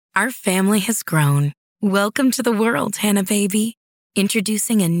Our family has grown. Welcome to the world, Hannah baby.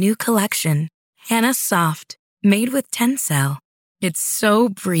 Introducing a new collection, Hannah Soft, made with Tencel. It's so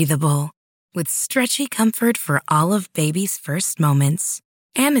breathable, with stretchy comfort for all of baby's first moments.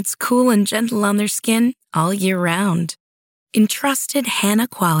 And it's cool and gentle on their skin all year round. Entrusted Hannah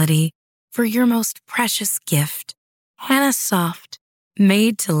quality for your most precious gift. Hannah Soft,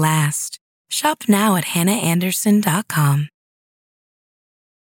 made to last. Shop now at hannahanderson.com.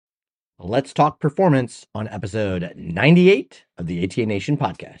 Let's talk performance on episode 98 of the ATA Nation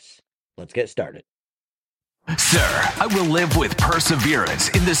podcast. Let's get started. Sir, I will live with perseverance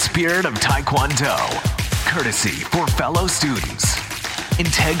in the spirit of Taekwondo, courtesy for fellow students,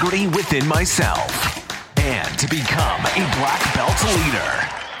 integrity within myself, and to become a black belt leader.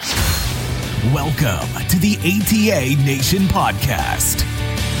 Welcome to the ATA Nation podcast.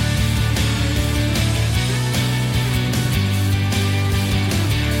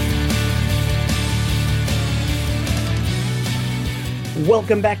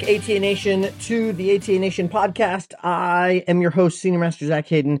 Welcome back, ATA Nation, to the ATA Nation podcast. I am your host, Senior Master Zach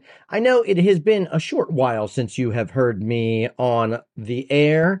Hayden. I know it has been a short while since you have heard me on the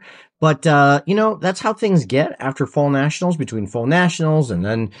air, but, that's how things get after fall nationals, between fall nationals, and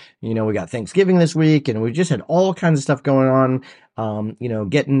then, we got Thanksgiving this week, and we just had all kinds of stuff going on,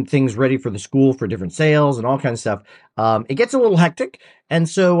 getting things ready for the school for different sales and all kinds of stuff. It gets a little hectic. And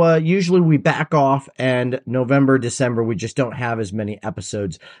so usually we back off, and November, December, we just don't have as many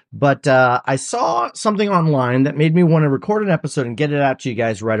episodes. But I saw something online that made me want to record an episode and get it out to you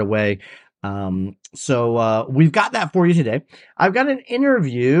guys right away. So we've got that for you today. I've got an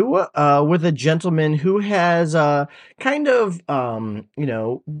interview with a gentleman who has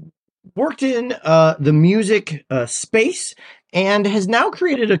worked in the music space and has now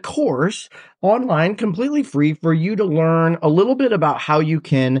created a course online completely free for you to learn a little bit about how you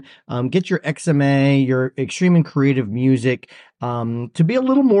can get your XMA, your extreme and creative music, to be a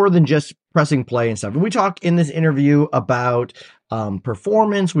little more than just pressing play and stuff. And we talk in this interview about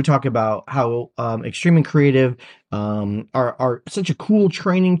performance. We talk about how extreme and creative are such a cool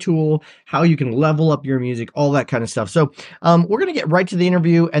training tool, how you can level up your music, all that kind of stuff. So we're going to get right to the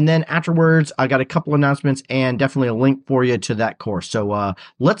interview, and then afterwards I got a couple announcements and definitely a link for you to that course. So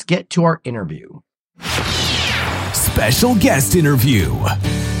let's get to our interview. Special guest interview.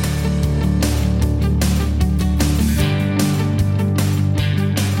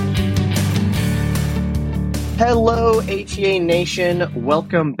 Hello, ATA Nation.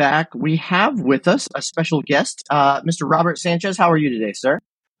 Welcome back. We have with us a special guest, Mr. Robert Sanchez. How are you today, sir?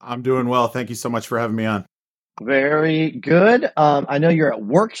 I'm doing well. Thank you so much for having me on. Very good. I know you're at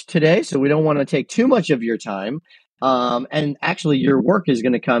work today, so we don't want to take too much of your time. And actually, your work is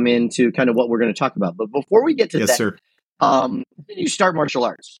going to come into kind of what we're going to talk about. But before we get to that, sir. Did you start martial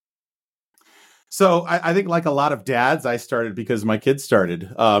arts? So I think like a lot of dads, I started because my kids started.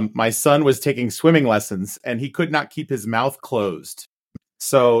 My son was taking swimming lessons and he could not keep his mouth closed.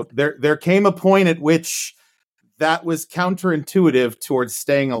 So there came a point at which that was counterintuitive towards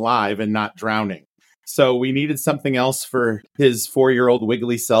staying alive and not drowning. So we needed something else for his 4-year-old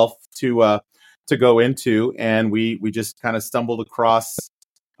wiggly self to go into. And we just kind of stumbled across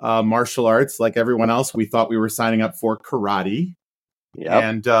martial arts like everyone else. We thought we were signing up for karate. Yep.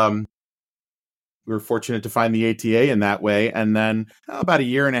 And we were fortunate to find the ATA in that way. And then about a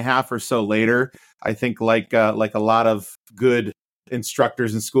year and a half or so later, I think like a lot of good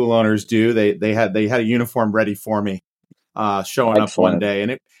instructors and school owners do, they had a uniform ready for me, showing Excellent. up one day.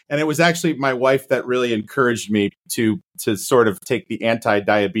 And it was actually my wife that really encouraged me to sort of take the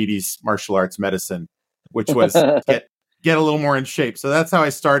anti-diabetes martial arts medicine, which was get a little more in shape. So that's how I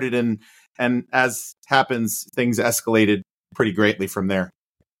started. And as happens, things escalated pretty greatly from there.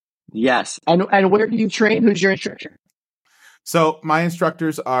 Yes. And where do you train? Who's your instructor? So my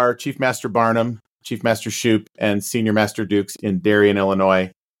instructors are Chief Master Barnum, Chief Master Shoup, and Senior Master Dukes in Darien,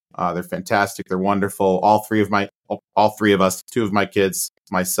 Illinois. They're fantastic. They're wonderful. All three of us, 2 of my kids,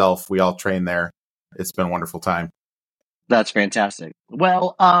 myself, we all train there. It's been a wonderful time. That's fantastic.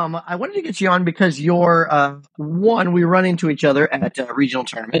 Well, I wanted to get you on because you're we run into each other at regional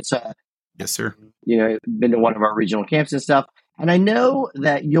tournaments. Yes, sir. Been to one of our regional camps and stuff. And I know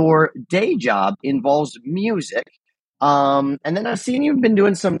that your day job involves music. And then I've seen you've been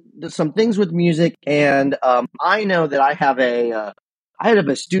doing some things with music. And I know that I have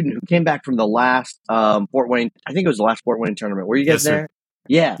a student who came back from the last Fort Wayne. I think it was the last Fort Wayne tournament. Were you guys there? Sir.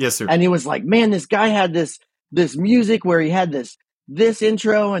 Yeah. Yes, sir. And he was like, man, this guy had this music where he had this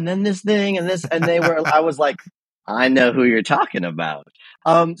intro and then this thing and this. And I was like, I know who you're talking about.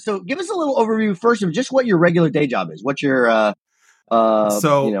 So give us a little overview first of just what your regular day job is. What's your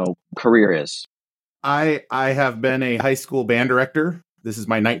So career is? I have been a high school band director. This is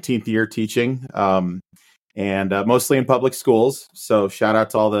my 19th year teaching, and mostly in public schools. So shout out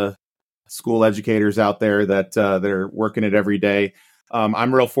to all the school educators out there that are working it every day.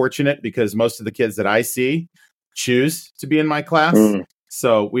 I'm real fortunate because most of the kids that I see choose to be in my class.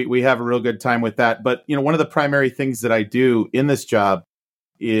 So we have a real good time with that. But, one of the primary things that I do in this job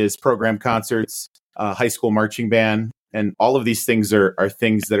is program concerts, high school marching band. And all of these things are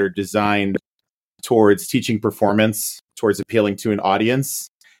things that are designed towards teaching performance, towards appealing to an audience.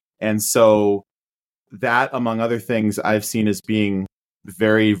 And so that, among other things, I've seen as being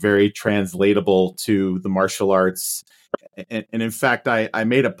very, very translatable to the martial arts. And in fact, I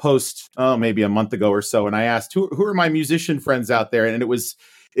made a post, maybe a month ago or so, and I asked, who are my musician friends out there? And it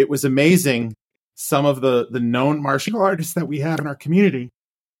was amazing, some of the known martial artists that we have in our community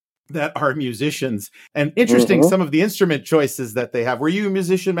that are musicians. And interesting, some of the instrument choices that they have. Were you a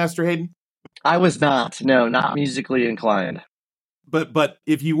musician, Master Hayden? I was not. No, not musically inclined. But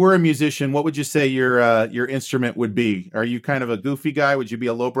if you were a musician, what would you say your instrument would be? Are you kind of a goofy guy? Would you be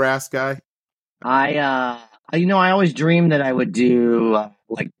a low brass guy? I always dreamed that I would do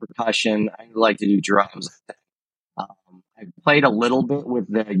like percussion. I like to do drums. I played a little bit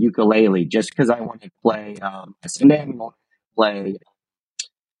with the ukulele just because I wanted to play. Someday I'm going to play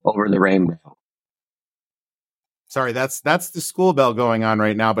Over the Rainbow. Sorry, that's the school bell going on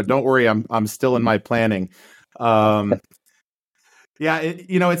right now, but don't worry, I'm still in my planning. Yeah,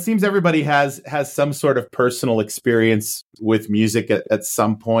 it seems everybody has some sort of personal experience with music at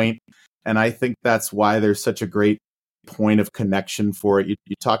some point, and I think that's why there's such a great point of connection for it.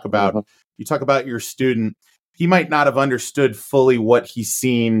 You talk about your student. He might not have understood fully what he's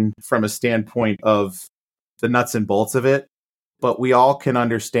seen from a standpoint of the nuts and bolts of it, but we all can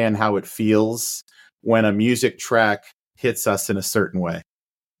understand how it feels when a music track hits us in a certain way.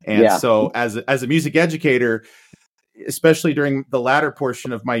 And so as a music educator, especially during the latter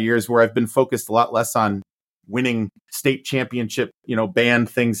portion of my years where I've been focused a lot less on winning state championship, band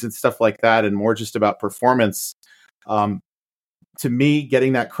things and stuff like that, and more just about performance, to me,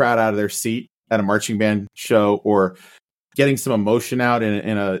 getting that crowd out of their seat at a marching band show or getting some emotion out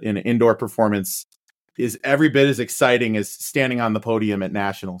in an indoor performance is every bit as exciting as standing on the podium at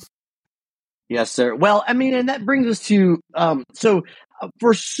nationals. Yes, sir. Well, and that brings us to,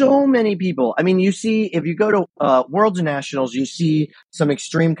 for so many people, you see, if you go to Worlds and Nationals, you see some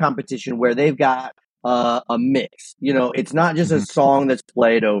extreme competition where they've got a mix. It's not just a song that's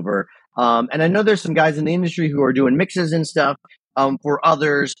played over. And I know there's some guys in the industry who are doing mixes and stuff for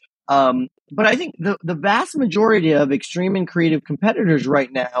others. But I think the vast majority of extreme and creative competitors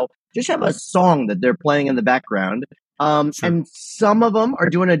right now just have a song that they're playing in the background. And some of them are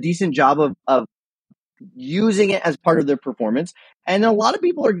doing a decent job of using it as part of their performance. And a lot of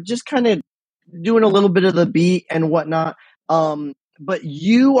people are just kind of doing a little bit of the beat and whatnot. But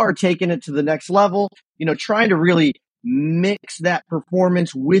you are taking it to the next level, trying to really mix that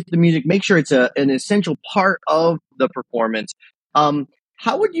performance with the music, make sure it's an essential part of the performance.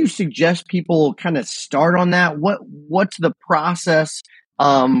 How would you suggest people kind of start on that? What's the process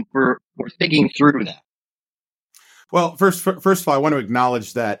for thinking through that? Well, first of all, I want to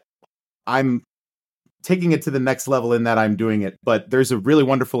acknowledge that I'm taking it to the next level in that I'm doing it. But there's a really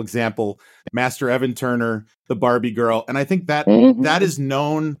wonderful example, Master Evan Turner, the Barbie girl. And I think that that is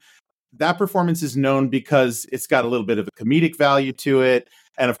known, that performance is known because it's got a little bit of a comedic value to it.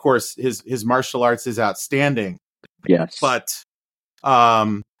 And of course, his martial arts is outstanding. Yes. But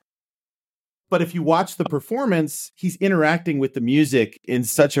if you watch the performance, he's interacting with the music in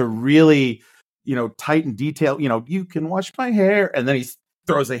such a really, tight and detailed, you can wash my hair. And then he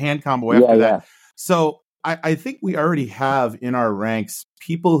throws a hand combo after that. Yeah. So I think we already have in our ranks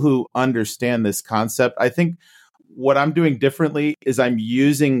people who understand this concept. I think what I'm doing differently is I'm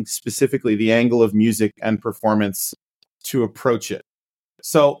using specifically the angle of music and performance to approach it.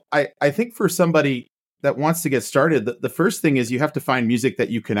 So I think for somebody that wants to get started, the first thing is you have to find music that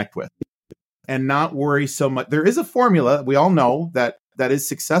you connect with and not worry so much. There is a formula, we all know that is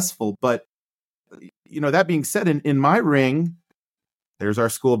successful, but that being said, in my ring, there's our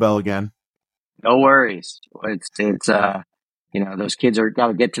school bell again. No worries. It's those kids are got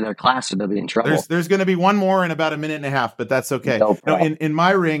to get to their class or they'll be in trouble. There's going to be one more in about a minute and a half, but that's okay. No, in my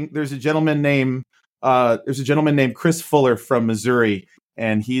ring, there's a gentleman named Chris Fuller from Missouri,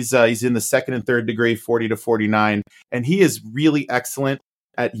 and he's in the second and third degree, 40 to 49, and he is really excellent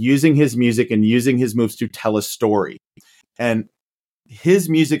at using his music and using his moves to tell a story. And his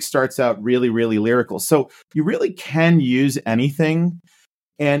music starts out really, really lyrical. So you really can use anything.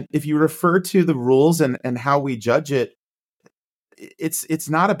 And if you refer to the rules and how we judge it, it's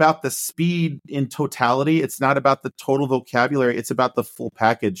not about the speed in totality. It's not about the total vocabulary. It's about the full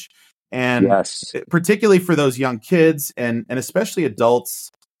package. And Yes. particularly for those young kids and especially adults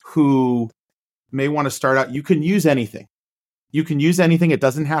who may want to start out, you can use anything. You can use anything. It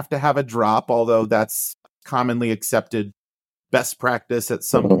doesn't have to have a drop, although that's commonly accepted best practice at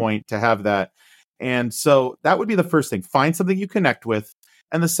some point to have that. And so that would be the first thing. Find something you connect with.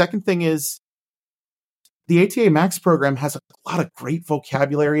 And the second thing is the ATA Max program has a lot of great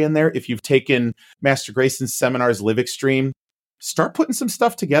vocabulary in there. If you've taken Master Grayson's seminars, Live Xtreme, start putting some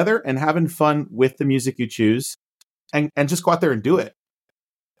stuff together and having fun with the music you choose and just go out there and do it.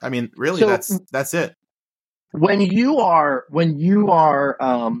 I mean, really, that's it. When you are going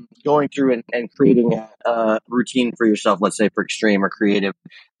through and creating a routine for yourself, let's say for Xtreme or creative,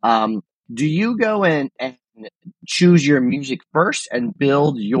 do you go and choose your music first and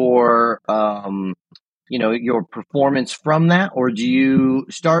build your your performance from that, or do you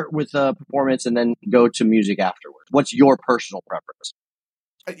start with a performance and then go to music afterwards? What's your personal preference?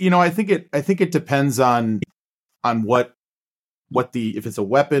 I think it depends on what if it's a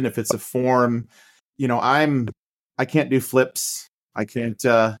weapon, if it's a form. I can't do flips. I can't.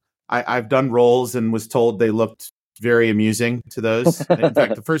 I've done rolls and was told they looked very amusing to those. In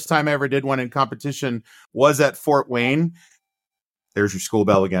fact, the first time I ever did one in competition was at Fort Wayne. There's your school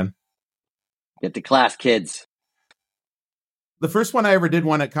bell again. Get to class, kids. The first one I ever did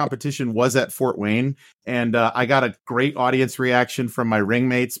one at competition was at Fort Wayne, and I got a great audience reaction from my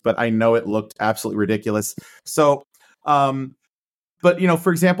ringmates, but I know it looked absolutely ridiculous. So, but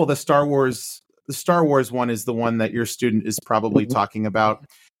for example, the Star Wars one is the one that your student is probably talking about,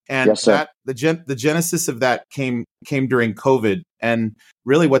 and yes, sir. the genesis of that came during COVID, and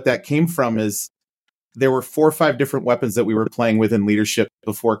really what that came from is there were 4 or 5 different weapons that we were playing with in leadership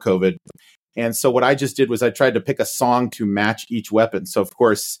before COVID. And so what I just did was I tried to pick a song to match each weapon. So of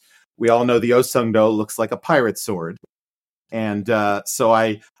course we all know the Osungdo looks like a pirate sword. And so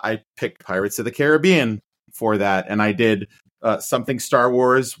I picked Pirates of the Caribbean for that. And I did something Star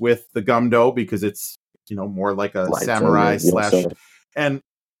Wars with the Gumdo because it's, more like a samurai slash. And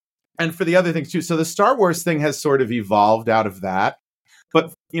for the other things too. So the Star Wars thing has sort of evolved out of that.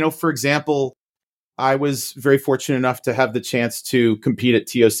 But, for example, I was very fortunate enough to have the chance to compete at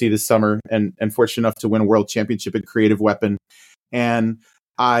TOC this summer and fortunate enough to win a world championship in creative weapon. And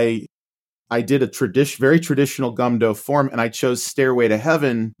I did a very traditional Gumdo form, and I chose Stairway to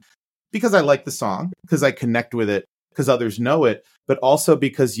Heaven because I like the song, because I connect with it, because others know it, but also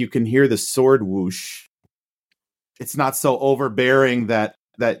because you can hear the sword whoosh. It's not so overbearing that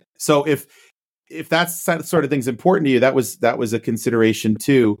so if that sort of thing's important to you, that was a consideration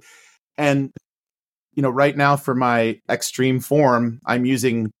too. And right now for my Xtreme form, I'm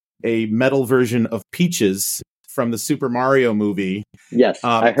using a metal version of Peaches from the Super Mario movie. Yes,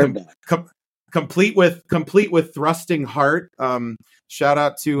 I heard that. Complete with thrusting heart. Shout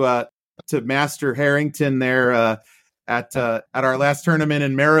out to Master Harrington there at our last tournament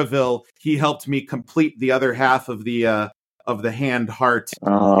in Maryville. He helped me complete the other half of the hand heart.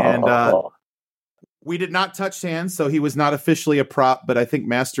 And we did not touch hands, so he was not officially a prop, but I think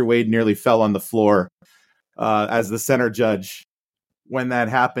Master Wade nearly fell on the floor as the center judge when that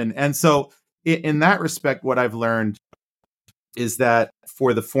happened. And so in that respect, what I've learned is that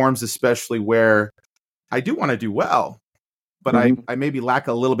for the forms, especially where I do want to do well, but I maybe lack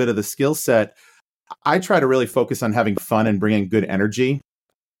a little bit of the skill set, I try to really focus on having fun and bringing good energy.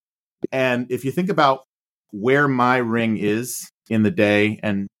 And if you think about where my ring is in the day,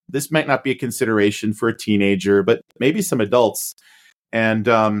 and this might not be a consideration for a teenager, but maybe some adults. And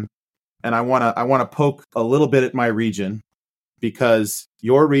I want to poke a little bit at my region, because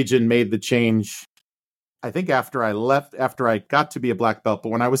your region made the change, I think after I got to be a black belt, but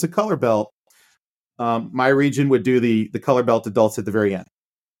when I was a color belt, my region would do the color belt adults at the very end.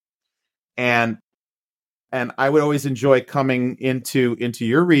 And I would always enjoy coming into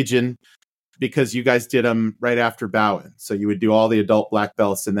your region because you guys did them right after Bowen. So you would do all the adult black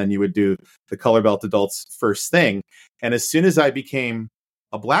belts, and then you would do the color belt adults first thing. And as soon as I became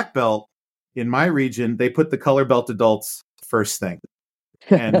a black belt in my region, they put the color belt adults first thing.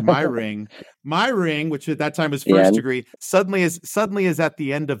 And my ring, which at that time was first degree, suddenly is at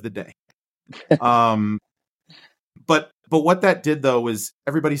the end of the day. But what that did though was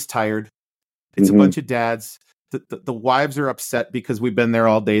everybody's tired. It's a bunch of dads. The wives are upset because we've been there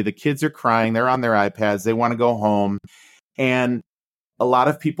all day. The kids are crying. They're on their iPads. They want to go home. And a lot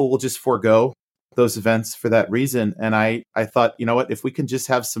of people will just forego those events for that reason. And I thought, you know what, if we can just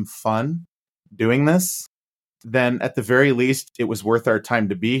have some fun doing this, then at the very least, it was worth our time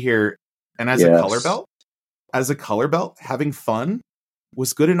to be here. And as a color belt, as a color belt, having fun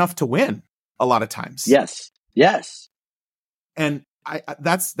was good enough to win a lot of times. Yes. And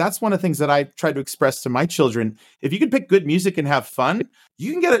that's one of the things that I try to express to my children. If you can pick good music and have fun,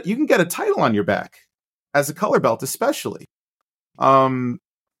 you can get a title on your back as a color belt, especially. And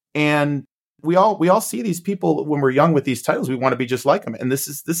we all see these people when we're young with these titles. We want to be just like them, and this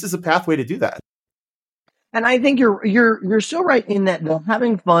is a pathway to do that. And I think you're so right in that the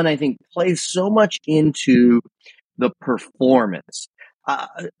having fun, I think, plays so much into the performance.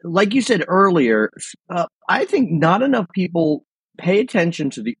 Like you said earlier, I think not enough people pay attention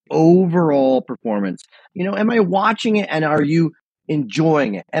to the overall performance. Am I watching it and are you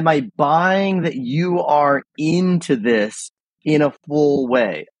enjoying it? Am I buying that you are into this in a full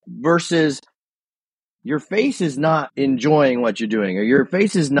way versus your face is not enjoying what you're doing, or your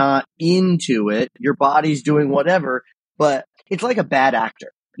face is not into it. Your body's doing whatever, but it's like a bad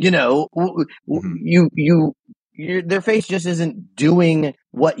actor. Their face just isn't doing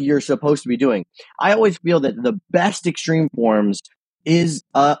what you're supposed to be doing. I always feel that the best extreme forms is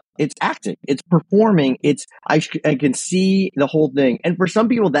it's acting, it's performing, I can see the whole thing. And for some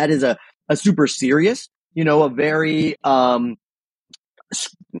people, that is a super serious, a very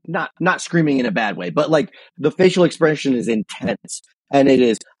not screaming in a bad way, but like the facial expression is intense and it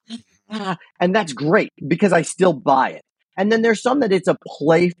is, and that's great because I still buy it. And then there's some that it's a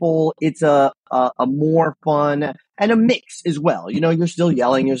playful, it's a more fun and a mix as well. You're still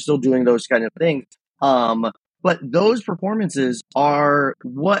yelling, you're still doing those kind of things. But those performances are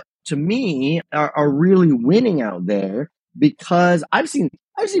what to me are really winning out there, because I've seen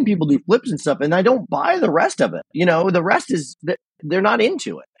people do flips and stuff and I don't buy the rest of it. The rest is they're not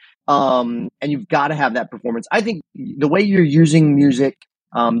into it. And you've got to have that performance. I think the way you're using music,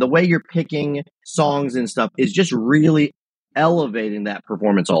 the way you're picking songs and stuff is just really elevating that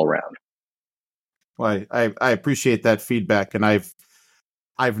performance all around. Well, I appreciate that feedback. And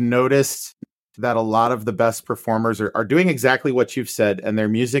I've noticed that a lot of the best performers are doing exactly what you've said, and their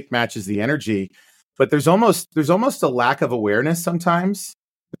music matches the energy. But there's almost a lack of awareness sometimes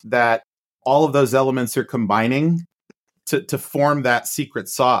that all of those elements are combining to form that secret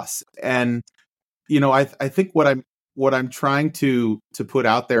sauce. And I think what I'm trying to put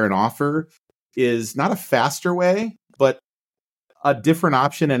out there and offer is not a faster way, but a different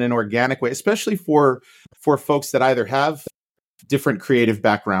option and an organic way, especially for folks that either have different creative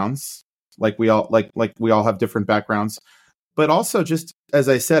backgrounds, like we all have different backgrounds, but also, just as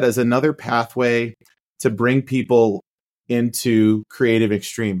I said, as another pathway to bring people into creative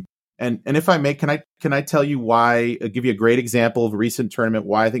extreme. And if I may, can I tell you why? Give you a great example of a recent tournament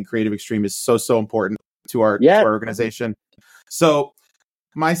why I think creative extreme is so important to our organization. So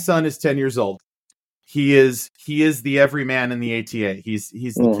my son is 10 years old. He is the everyman in the ATA. He's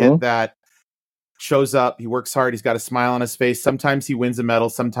the kid that shows up. He works hard. He's got a smile on his face. Sometimes he wins a medal.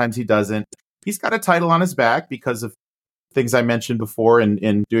 Sometimes he doesn't. He's got a title on his back because of things I mentioned before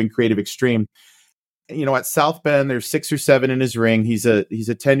in doing creative extreme. At South Bend, there's 6 or 7 in his ring. He's a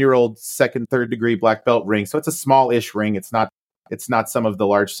 10-year-old second, third degree black belt ring. So it's a small-ish ring. It's not some of the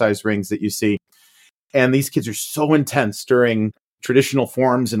large size rings that you see. And these kids are so intense during traditional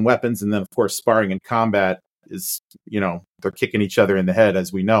forms and weapons. And then, of course, sparring and combat is, they're kicking each other in the head,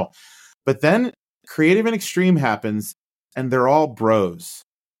 as we know. But then creative and extreme happens, and they're all bros.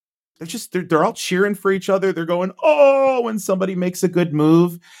 They're all cheering for each other. They're going, oh, when somebody makes a good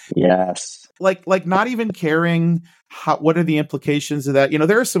move. Yes. Like not even caring what are the implications of that.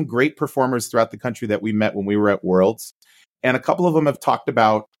 There are some great performers throughout the country that we met when we were at Worlds. And a couple of them have talked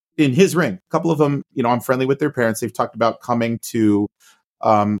about in his ring, a couple of them, I'm friendly with their parents. They've talked about coming to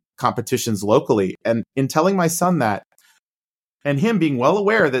competitions locally. And in telling my son that, and him being well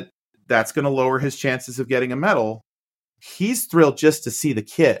aware that that's going to lower his chances of getting a medal, he's thrilled just to see the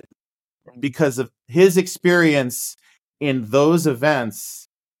kid because of his experience in those events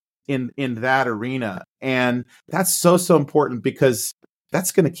in that arena. And that's so important because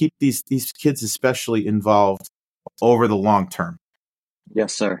that's going to keep these kids especially involved over the long term.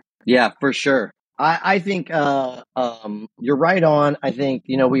 Yes, sir. Yeah, for sure. I think you're right on. I think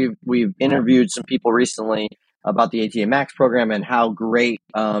we've interviewed some people recently about the ATA Max program and how great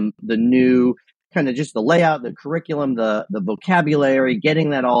the new kind of just the layout, the curriculum, the vocabulary, getting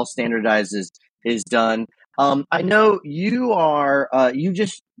that all standardized is done. I know you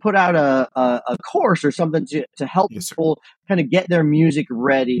just put out a course or something to help people kind of get their music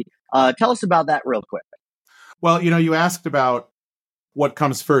ready. Tell us about that real quick. Well, you asked about what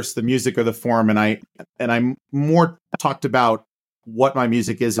comes first, the music or the form, and I more talked about what my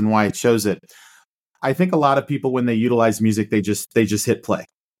music is and why I chose it. I think a lot of people, when they utilize music, they just hit play.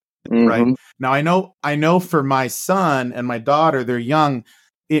 Right. Mm-hmm. Now I know for my son and my daughter, they're young.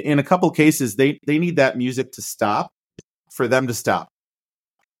 In a couple cases, they need that music to stop for them to stop.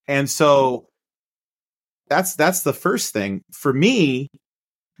 And so that's the first thing. For me,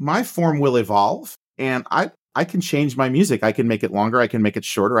 my form will evolve, and I can change my music. I can make it longer, I can make it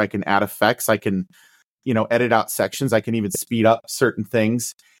shorter, I can add effects, I can, edit out sections, I can even speed up certain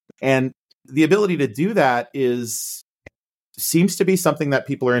things. And the ability to do that seems to be something that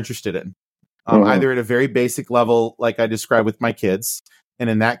people are interested in. Either at a very basic level, like I described with my kids. And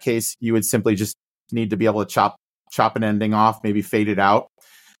in that case, you would simply just need to be able to chop an ending off, maybe fade it out.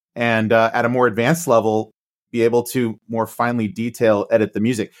 And at a more advanced level, be able to more finely detail edit the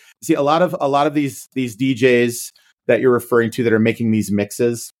music. See, a lot of these DJs that you're referring to that are making these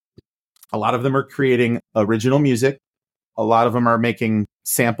mixes, a lot of them are creating original music. A lot of them are making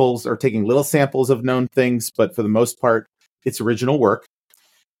samples or taking little samples of known things, but for the most part, it's original work.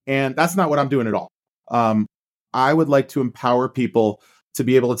 And that's not what I'm doing at all. I would like to empower people to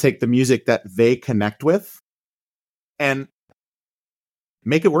be able to take the music that they connect with and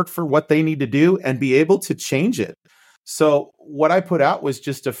make it work for what they need to do and be able to change it. So what I put out was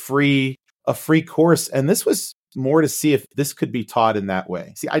just a free course. And this was more to see if this could be taught in that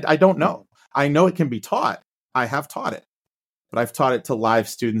way. See, I don't know. I know it can be taught. I have taught it, but I've taught it to live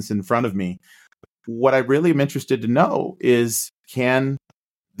students in front of me. What I really am interested to know is,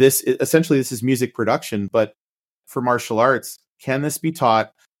 this is music production, but for martial arts, can this be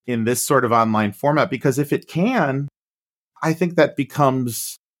taught in this sort of online format? Because if it can, I think that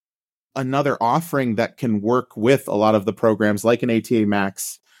becomes another offering that can work with a lot of the programs like an ATA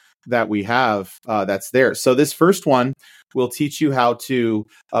Max that we have that's there. So this first one will teach you how to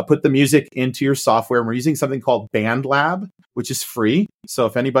put the music into your software. We're using something called BandLab, which is free. So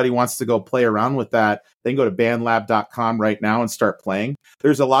if anybody wants to go play around with that, they can go to bandlab.com right now and start playing.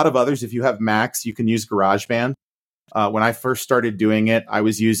 There's a lot of others. If you have Macs, you can use GarageBand. When I first started doing it, I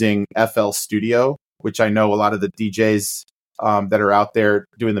was using FL Studio, which I know a lot of the DJs that are out there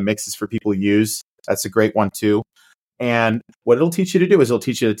doing the mixes for people use. That's a great one too. And what it'll teach you to do is it'll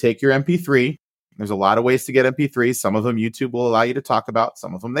teach you to take your MP3. There's a lot of ways to get MP3s. Some of them YouTube will allow you to talk about.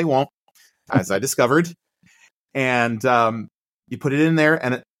 Some of them they won't, as I discovered. And you put it in there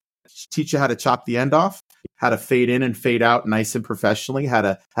and it teach you how to chop the end off, how to fade in and fade out nice and professionally, how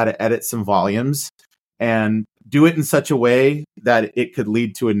to edit some volumes, and do it in such a way that it could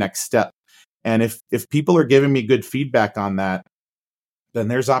lead to a next step. And if people are giving me good feedback on that, then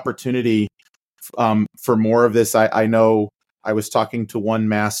there's opportunity for more of this. I know I was talking to one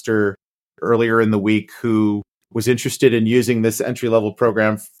master earlier in the week who was interested in using this entry-level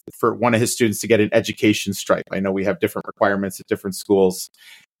program for one of his students to get an education stripe. I know we have different requirements at different schools,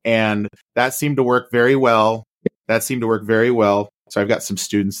 and that seemed to work very well. So I've got some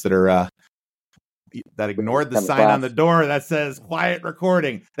students that are that ignored the sign on the door that says quiet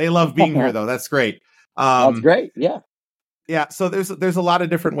recording. They love being here though. That's great. That's great. Yeah. Yeah. So there's a lot of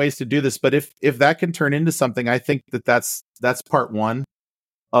different ways to do this, but if that can turn into something, I think that's part one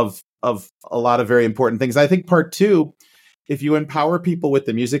of a lot of very important things. I think part two, if you empower people with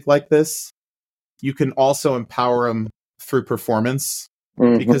the music like this, you can also empower them through performance.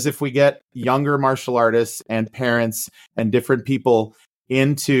 Mm-hmm. Because if we get younger martial artists and parents and different people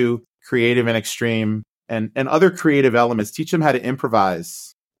into creative and extreme and other creative elements, teach them how to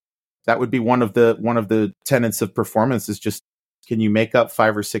improvise. That would be one of the tenets of performance is just, can you make up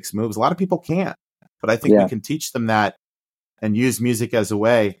 5 or 6 moves? A lot of people can't, but I think we can teach them that and use music as a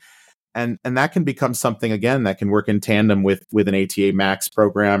way. And that can become something, again, that can work in tandem with an ATA Max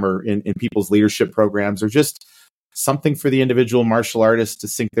program or in people's leadership programs, or just something for the individual martial artist to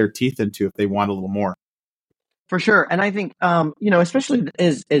sink their teeth into if they want a little more. For sure. And I think, especially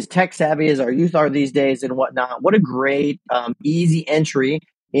as tech savvy as our youth are these days and whatnot, what a great, easy entry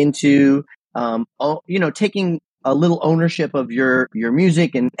into, taking a little ownership of your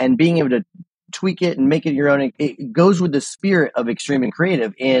music and being able to tweak it and make it your own. It goes with the spirit of Xtreme and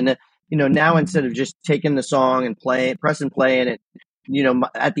Creative in, now instead of just taking the song and press and play, and it,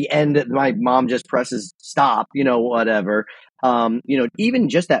 at the end, my mom just presses stop, whatever. Even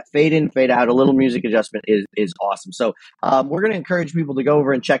just that fade in, fade out, a little music adjustment is awesome. So, we're going to encourage people to go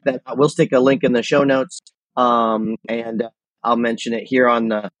over and check that out. We'll stick a link in the show notes. And I'll mention it here on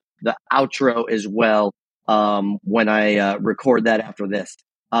the outro as well. When I, record that after this.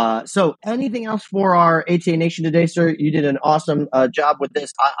 So anything else for our ATA Nation today, sir? You did an awesome, job with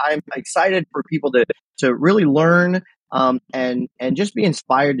this. I'm excited for people to really learn, and just be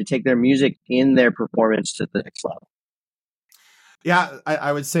inspired to take their music in their performance to the next level. Yeah,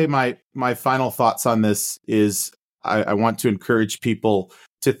 I would say my final thoughts on this is I want to encourage people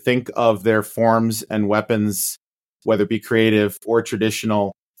to think of their forms and weapons, whether it be creative or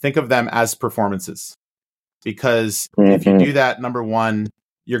traditional, think of them as performances. Because if you do that, number one,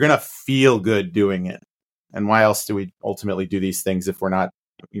 you're going to feel good doing it. And why else do we ultimately do these things if we're not?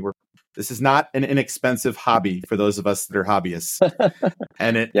 This is not an inexpensive hobby for those of us that are hobbyists,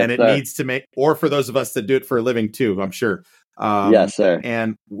 and it needs to make, or for those of us that do it for a living too, I'm sure. Yes, sir.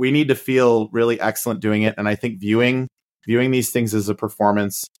 And we need to feel really excellent doing it. And I think viewing these things as a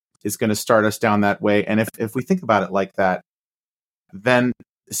performance is going to start us down that way. And if we think about it like that, then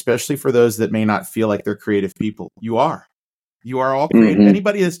especially for those that may not feel like they're creative people, you are all creative.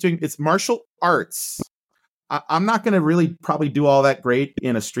 Anybody that's doing it's martial arts. I'm not going to really probably do all that great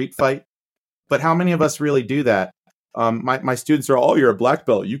in a street fight, but how many of us really do that? My students are, oh, you're a black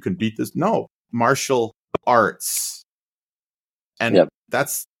belt, you can beat this. No, martial arts. And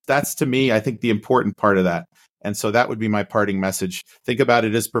that's to me, I think the important part of that. And so that would be my parting message. Think about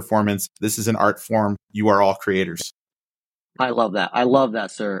it as performance. This is an art form. You are all creators. I love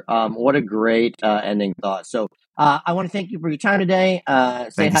that, sir. What a great ending thought. So I want to thank you for your time today.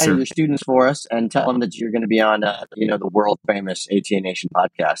 Say hi to your students for us and tell them that you're going to be on, the world famous ATA Nation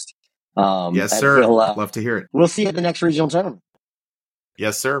podcast. Yes, sir. Love to hear it. We'll see you at the next regional tournament.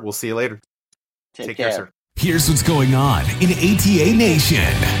 Yes, sir. We'll see you later. Take care, sir. Here's what's going on in ATA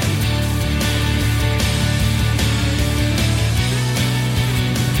Nation.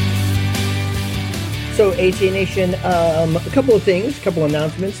 So ATA Nation, a couple of things, a couple of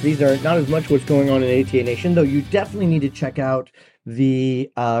announcements. These are not as much what's going on in ATA Nation, though you definitely need to check out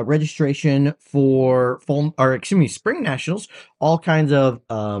the registration for Spring Nationals. All kinds of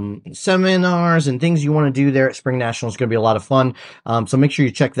seminars and things you want to do there at Spring Nationals. It's going to be a lot of fun. So make sure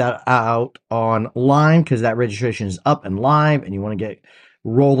you check that out online because that registration is up and live and you want to get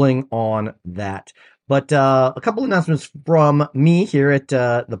rolling on that. But a couple announcements from me here at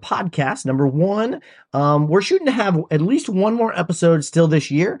the podcast. Number one, we're shooting to have at least one more episode still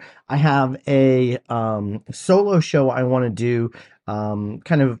this year. I have a solo show I want to do,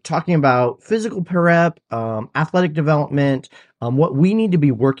 kind of talking about physical prep, athletic development, what we need to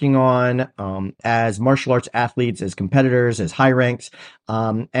be working on as martial arts athletes, as competitors, as high ranks.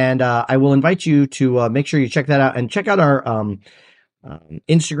 And I will invite you to make sure you check that out and check out our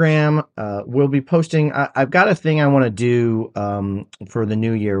Instagram. We'll be posting. I've got a thing I want to do for the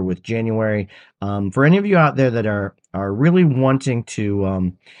new year with January. For any of you out there that are really wanting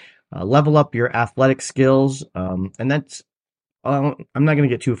to level up your athletic skills, and that's I'm not going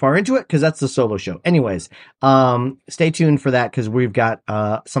to get too far into it because that's the solo show. Anyways, stay tuned for that because we've got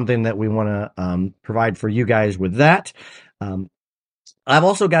something that we want to provide for you guys with that. I've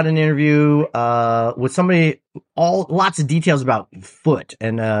also got an interview with somebody, lots of details about foot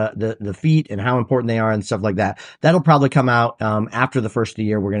and the feet and how important they are and stuff like that. That'll probably come out after the first of the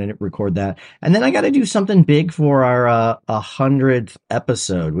year. We're going to record that. And then I got to do something big for our 100th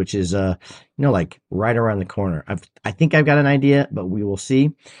episode, which is like right around the corner. I think I've got an idea, but we will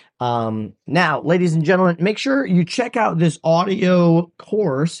see. Now, ladies and gentlemen, make sure you check out this audio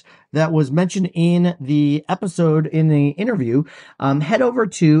course that was mentioned in the episode in the interview. Head over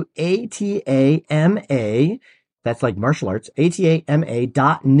to ATAMA, that's like martial arts,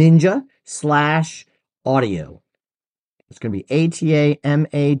 atama.ninja/audio. It's going to be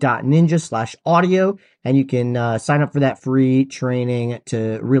atama.ninja/audio, and you can sign up for that free training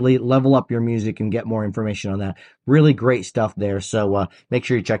to really level up your music and get more information on that. Really great stuff there, so make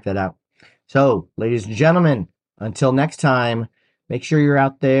sure you check that out. So, ladies and gentlemen, until next time, make sure you're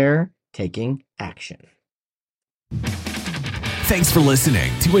out there taking action. Thanks for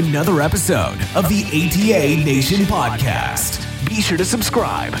listening to another episode of the ATA Nation podcast. Be sure to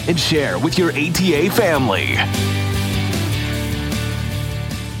subscribe and share with your ATA family.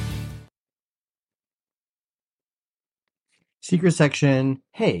 Secret section.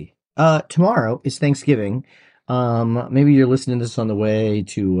 Hey, tomorrow is Thanksgiving. Maybe you're listening to this on the way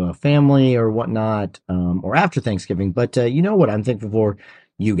to family or whatnot, or after Thanksgiving, but you know what I'm thankful for?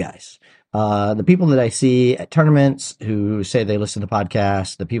 You guys. The people that I see at tournaments who say they listen to the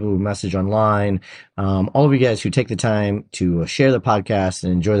podcast, the people who message online, all of you guys who take the time to share the podcast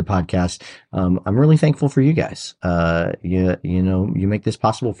and enjoy the podcast. I'm really thankful for you guys. You make this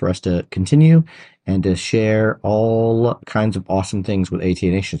possible for us to continue and to share all kinds of awesome things with ATA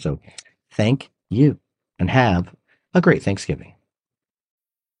Nation. So thank you and have a great Thanksgiving.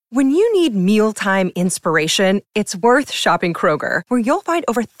 When you need mealtime inspiration, it's worth shopping Kroger, where you'll find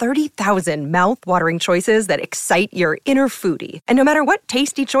over 30,000 mouth-watering choices that excite your inner foodie. And no matter what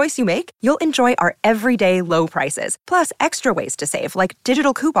tasty choice you make, you'll enjoy our everyday low prices, plus extra ways to save, like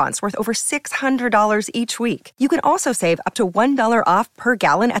digital coupons worth over $600 each week. You can also save up to $1 off per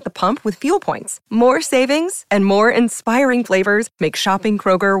gallon at the pump with fuel points. More savings and more inspiring flavors make shopping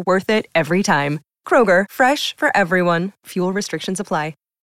Kroger worth it every time. Kroger, fresh for everyone. Fuel restrictions apply.